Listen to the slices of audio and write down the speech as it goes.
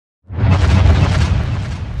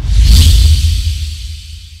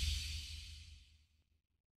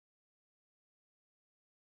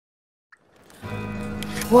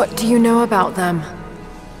What do you know about them?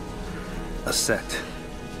 A sect.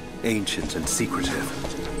 Ancient and secretive.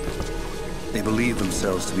 They believe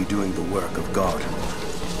themselves to be doing the work of God.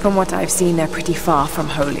 From what I've seen, they're pretty far from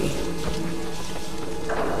holy.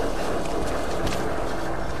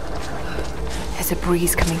 There's a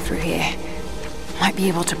breeze coming through here. Might be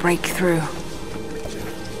able to break through.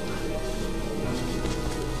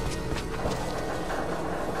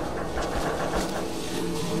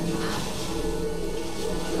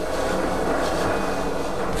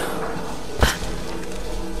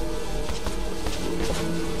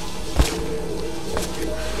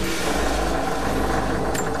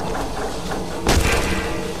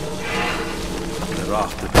 They're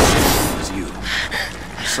after the same as you.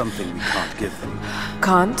 Something we can't give them.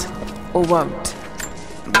 Can't or won't?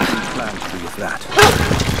 We can plan to do with that.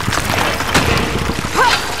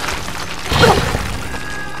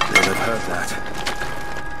 They'll have heard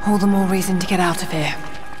that. All the more reason to get out of here.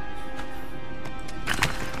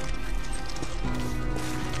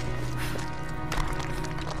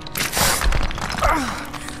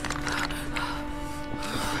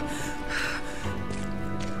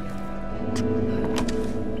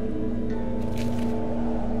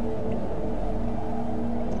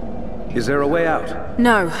 Is there a way out?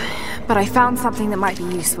 No, but I found something that might be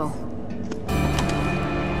useful.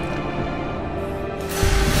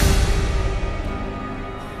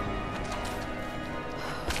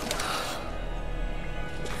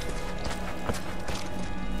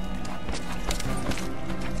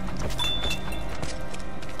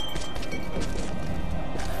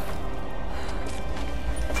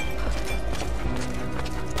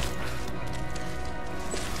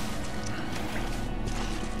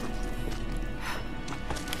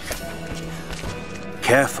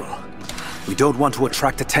 Careful. We don't want to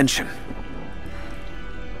attract attention.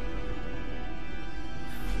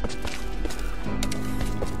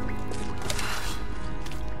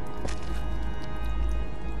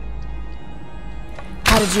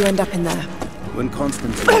 How did you end up in there? When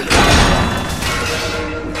Constantine we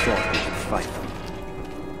thought we could fight them.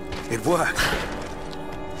 It worked.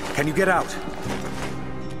 Can you get out?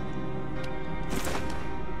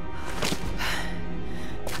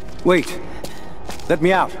 Wait. Let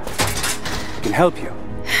me out. I can help you.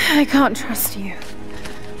 I can't trust you.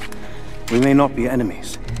 We may not be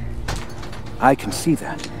enemies. I can see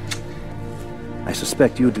that. I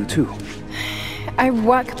suspect you do too. I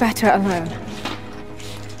work better alone.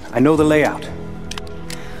 I know the layout.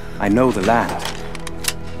 I know the land.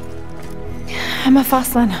 I'm a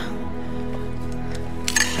fast learner.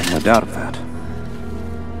 I've no doubt of that.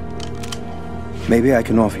 Maybe I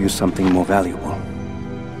can offer you something more valuable.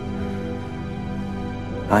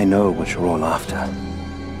 I know what you're all after.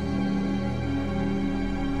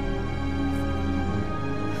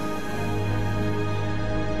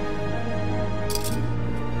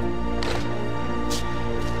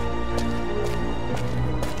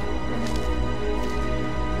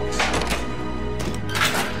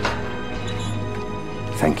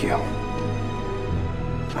 Thank you.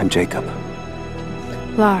 I'm Jacob.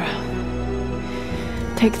 Lara,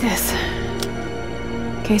 take this.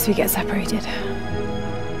 In case we get separated.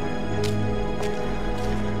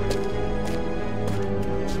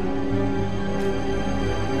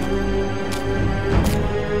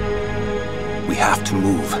 We have to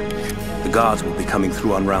move. The guards will be coming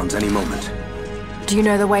through on rounds any moment. Do you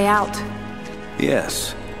know the way out?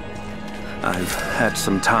 Yes. I've had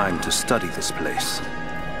some time to study this place.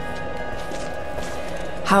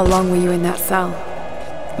 How long were you in that cell?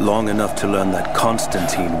 Long enough to learn that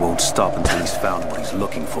Constantine won't stop until he's found what he's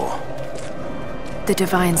looking for. The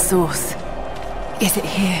divine source. Is it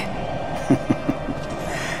here?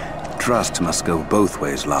 Trust must go both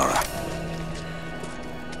ways, Lara.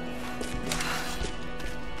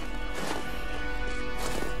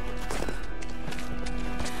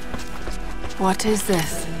 What is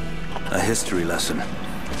this? A history lesson.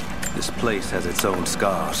 This place has its own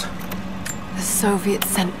scars. The Soviets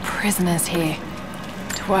sent prisoners here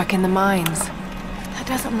to work in the mines. That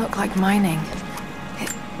doesn't look like mining.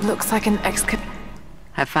 It looks like an excavation.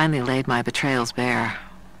 I finally laid my betrayals bare.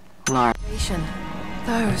 Lara.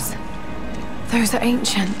 Those are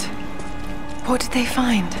ancient. What did they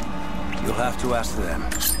find? You'll have to ask them.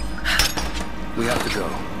 We have to go.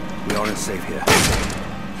 We aren't safe here.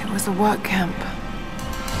 It was a work camp.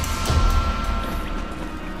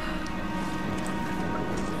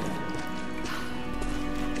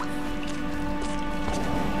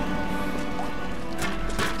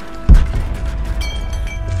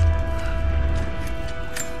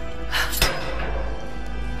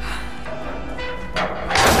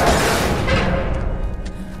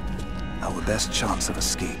 Our best chance chance of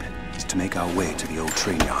escape is to make our way to the old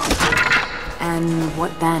train yard. And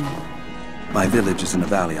what then? My village is in a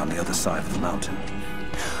valley on the other side of the mountain.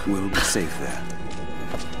 We'll be safe there.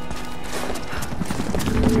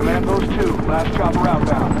 Command Post 2, last chopper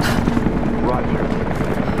outbound. Roger.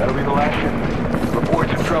 That'll be the last ship.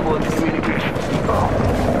 Reports of trouble in the communications depot.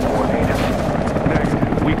 More natives?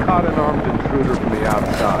 Negative. We caught an armed intruder from the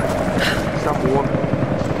outside. Some woman.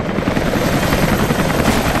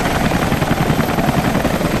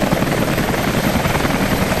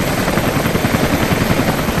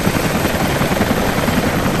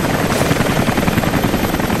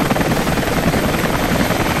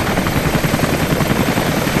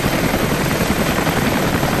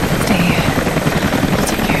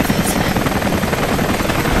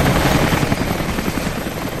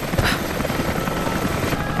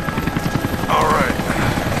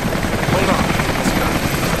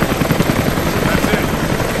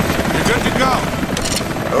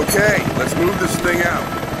 Okay, let's move this thing out.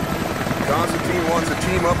 Constantine wants a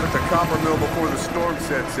team up at the copper mill before the storm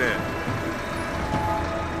sets in.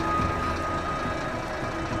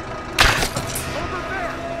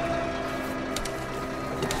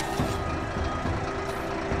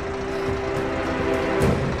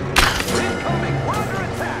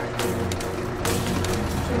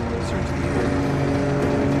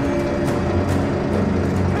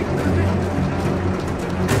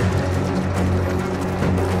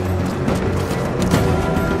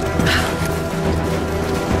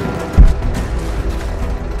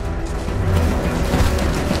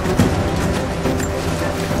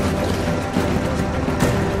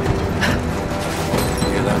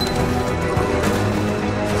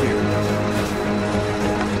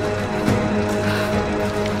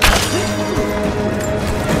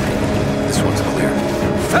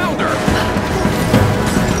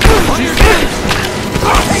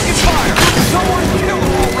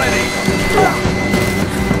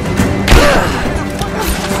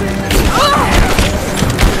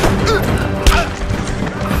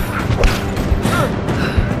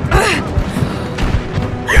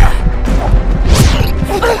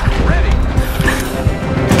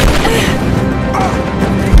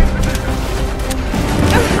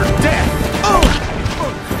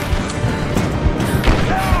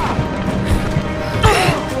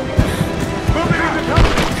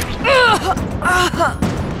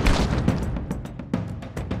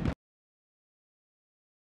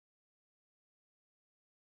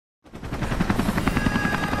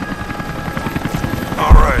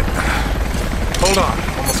 Hold on,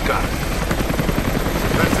 almost got it.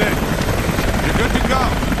 That's it. You're good to go.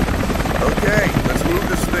 Okay, let's move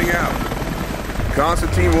this thing out.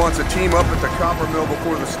 Constantine wants a team up at the copper mill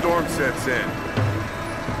before the storm sets in.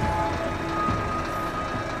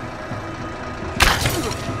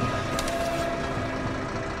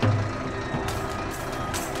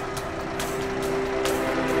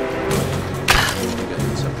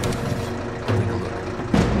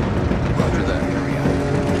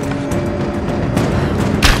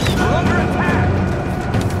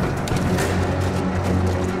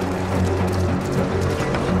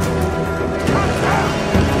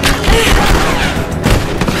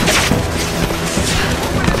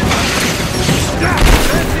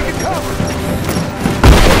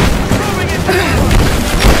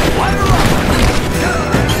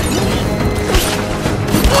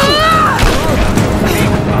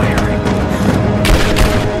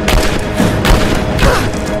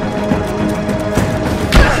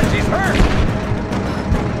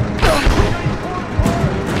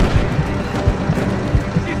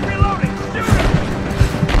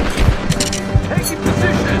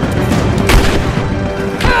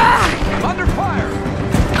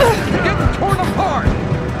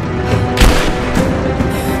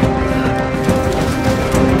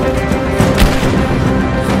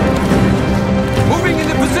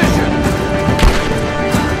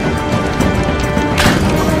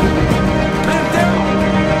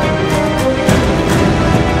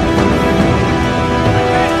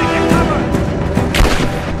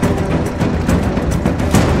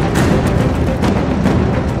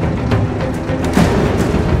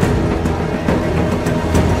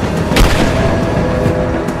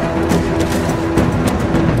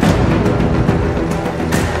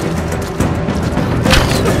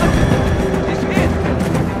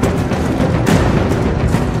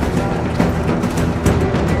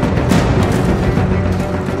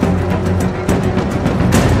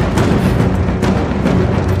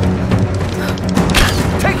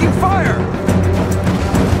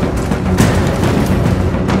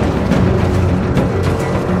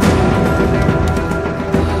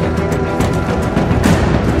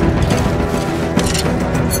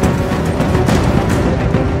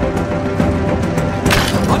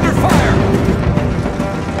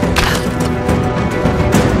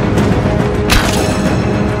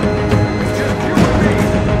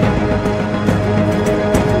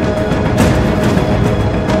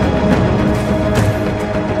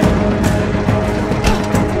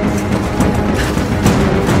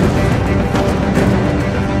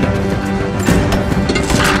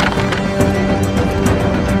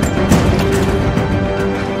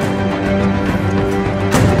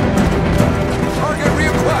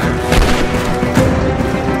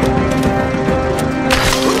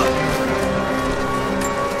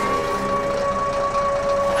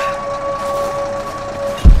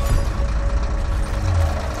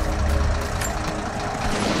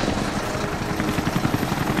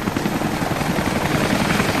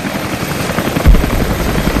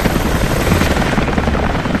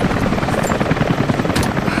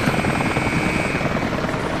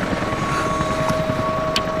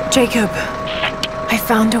 Jacob, I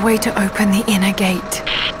found a way to open the inner gate.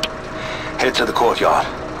 Head to the courtyard.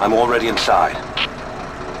 I'm already inside.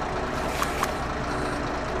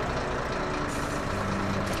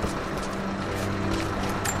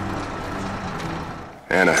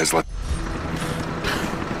 Anna has left.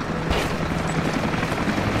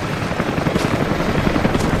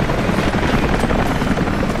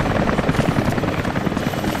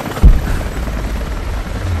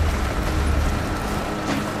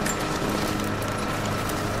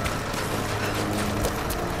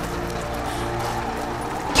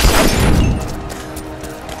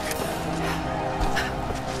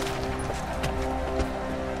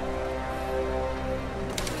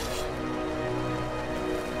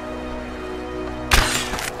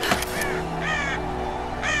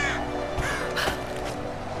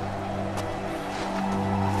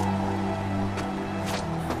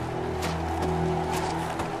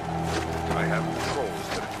 I have patrols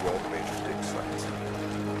headed to all the major dig sites.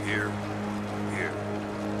 Here, here,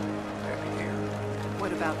 and here.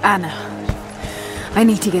 What about Anna, I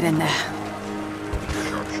need to get in there.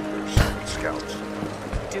 Sharpshooters and scouts.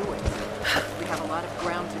 do it? We have a lot of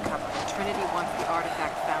ground to cover. Trinity wants the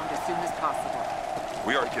artifact found as soon as possible.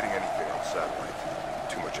 We aren't getting anything on satellite.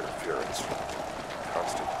 Too much interference.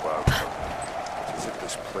 Constant cloud cover. It's as if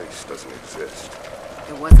this place doesn't exist.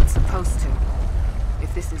 It wasn't supposed to.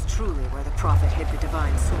 If this is truly where the Prophet hid the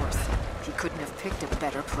divine source, he couldn't have picked a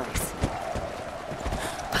better place.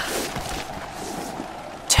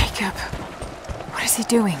 Jacob, what is he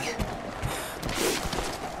doing?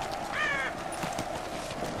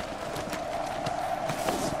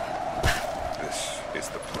 This is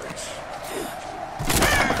the place.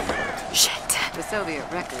 Shit. The Soviet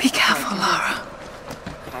records Be are quite careful, Lara.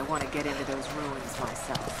 convincing, but I want to get into those ruins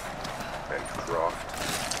myself. And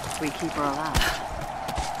Croft. We keep her alive.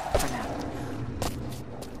 For now.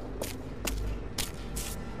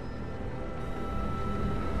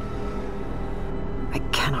 I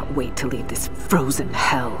cannot wait to leave this frozen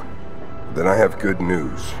hell. Then I have good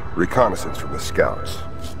news. Reconnaissance from the scouts.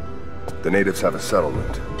 The natives have a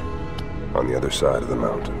settlement on the other side of the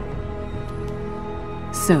mountain.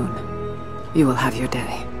 Soon, you will have your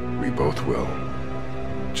day. We both will.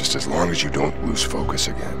 Just as long as you don't lose focus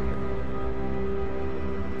again.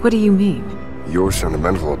 What do you mean? You're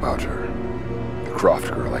sentimental about her. The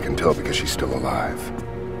Croft girl, I can tell because she's still alive.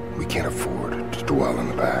 We can't afford to dwell in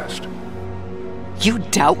the past. You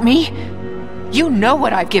doubt me? You know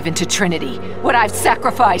what I've given to Trinity, what I've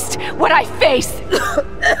sacrificed, what I face!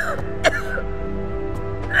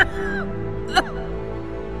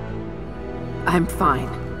 I'm fine.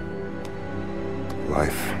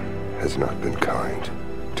 Life has not been kind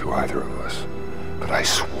to either of us, but I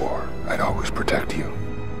swore I'd always protect you.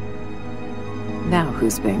 Now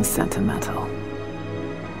who's being sentimental?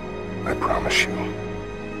 I promise you.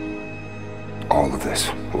 All of this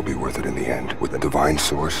will be worth it in the end. With the divine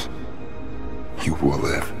source, you will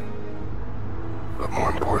live. But more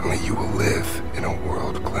importantly, you will live in a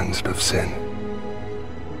world cleansed of sin.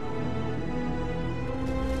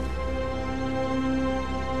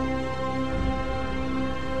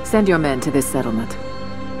 Send your men to this settlement.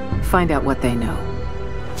 Find out what they know.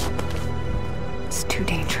 It's too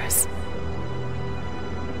dangerous.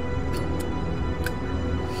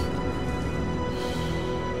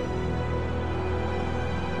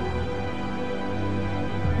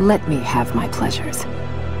 Let me have my pleasures.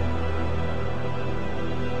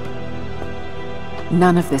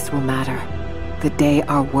 None of this will matter the day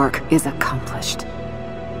our work is accomplished.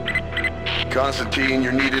 Constantine,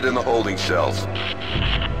 you're needed in the holding cells.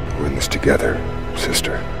 We're in this together,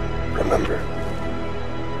 sister. Remember.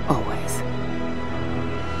 Always.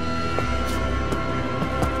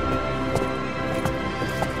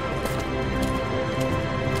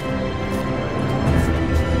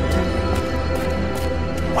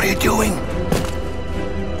 What are you doing?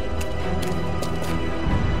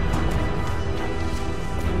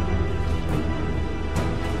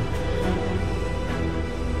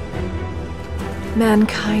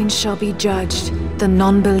 Mankind shall be judged, the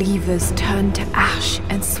non-believers turned to ash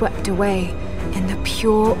and swept away, and the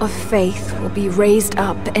pure of faith will be raised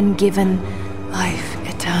up and given life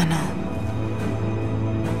eternal.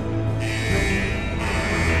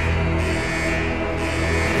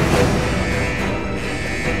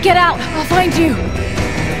 Get out! I'll find you!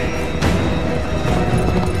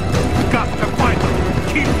 Got to find them.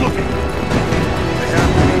 Keep looking. They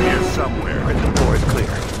have to be here somewhere, and the door is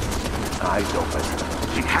clear. Eyes open.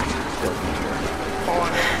 She has to still be here.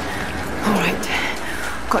 All right.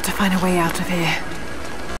 Got to find a way out of here.